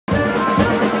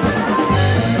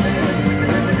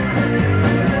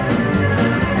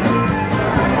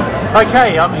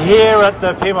Okay, I'm here at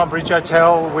the Piedmont Bridge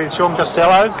Hotel with Sean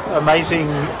Costello, amazing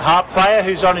harp player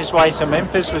who's on his way to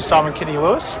Memphis with Simon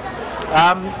Kenny-Lewis.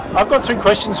 I've got 3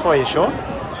 questions for you, Sean.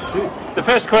 The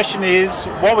first question is,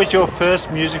 what was your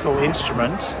first musical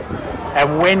instrument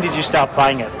and when did you start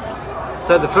playing it?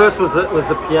 So the first was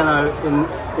the piano in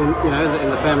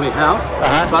the family house,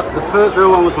 but the first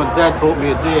real one was my dad bought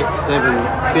me a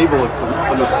DX7 keyboard for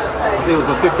I think it was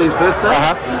my 15th birthday,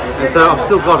 and so I've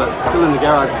still got it, still in the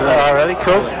garage. So. Oh, really?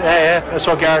 Cool. Yeah, that's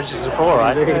what garages are for,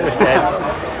 right?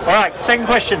 Yeah. All right, second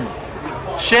question.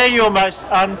 Share your most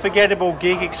unforgettable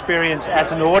gig experience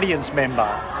as an audience member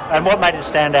and what made it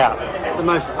stand out? The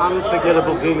most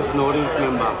unforgettable gig as an audience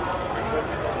member.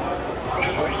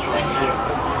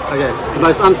 Okay, the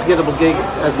most unforgettable gig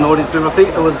as an audience member, I think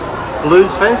it was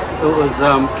Blues Fest. It was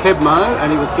Keb Mo,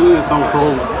 and he was singing a song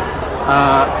called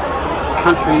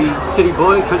Country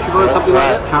Boy, something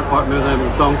like that. Can't quite remember the name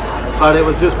of the song, but it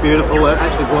was just beautiful. It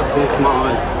actually brought tears to my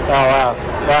eyes. Oh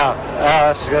wow!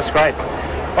 That's great.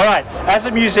 All right, as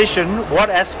a musician,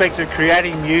 what aspects of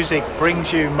creating music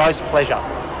brings you most pleasure?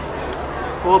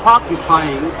 Well, apart from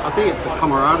playing, I think it's the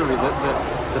camaraderie,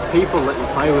 the people that you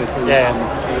play with. And,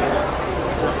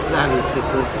 that is just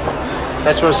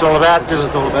that's what it's all about. That's what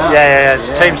it's all about. Yeah. It's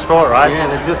a team sport, right? Yeah,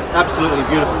 they're just absolutely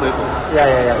beautiful people.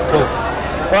 Yeah. Cool.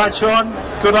 All right, Sean.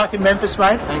 Good luck in Memphis,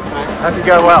 mate. Thanks, mate. Hope you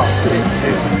go well.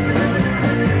 Cheers.